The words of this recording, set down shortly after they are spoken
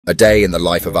A day in the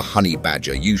life of a honey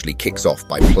badger usually kicks off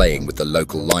by playing with the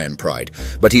local lion pride,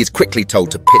 but he is quickly told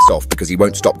to piss off because he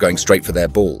won't stop going straight for their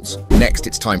balls. Next,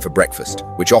 it's time for breakfast,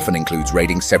 which often includes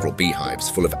raiding several beehives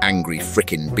full of angry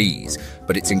frickin' bees,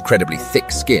 but its incredibly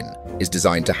thick skin is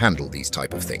designed to handle these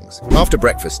type of things. After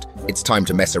breakfast, it's time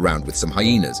to mess around with some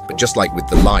hyenas, but just like with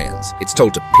the lions, it's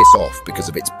told to piss off because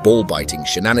of its ball-biting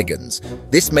shenanigans.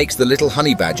 This makes the little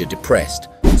honey badger depressed,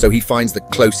 so he finds the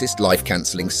closest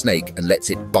life-cancelling snake and lets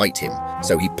it bite him,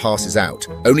 so he passes out,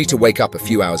 only to wake up a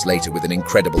few hours later with an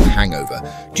incredible hangover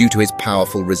due to his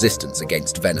powerful resistance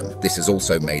against venom. This has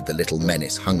also made the little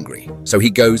menace hungry, so he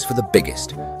goes for the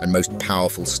biggest and most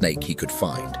powerful snake he could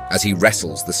find. As he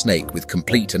wrestles the snake with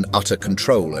complete and utter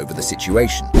control over the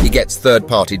situation, he gets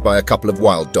third-partied by a couple of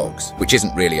wild dogs, which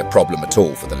isn't really a problem at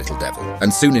all for the little devil.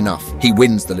 And soon enough, he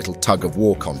wins the little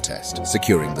tug-of-war contest,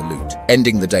 securing the loot,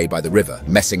 ending the day by the river,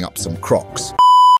 messing up some crocs.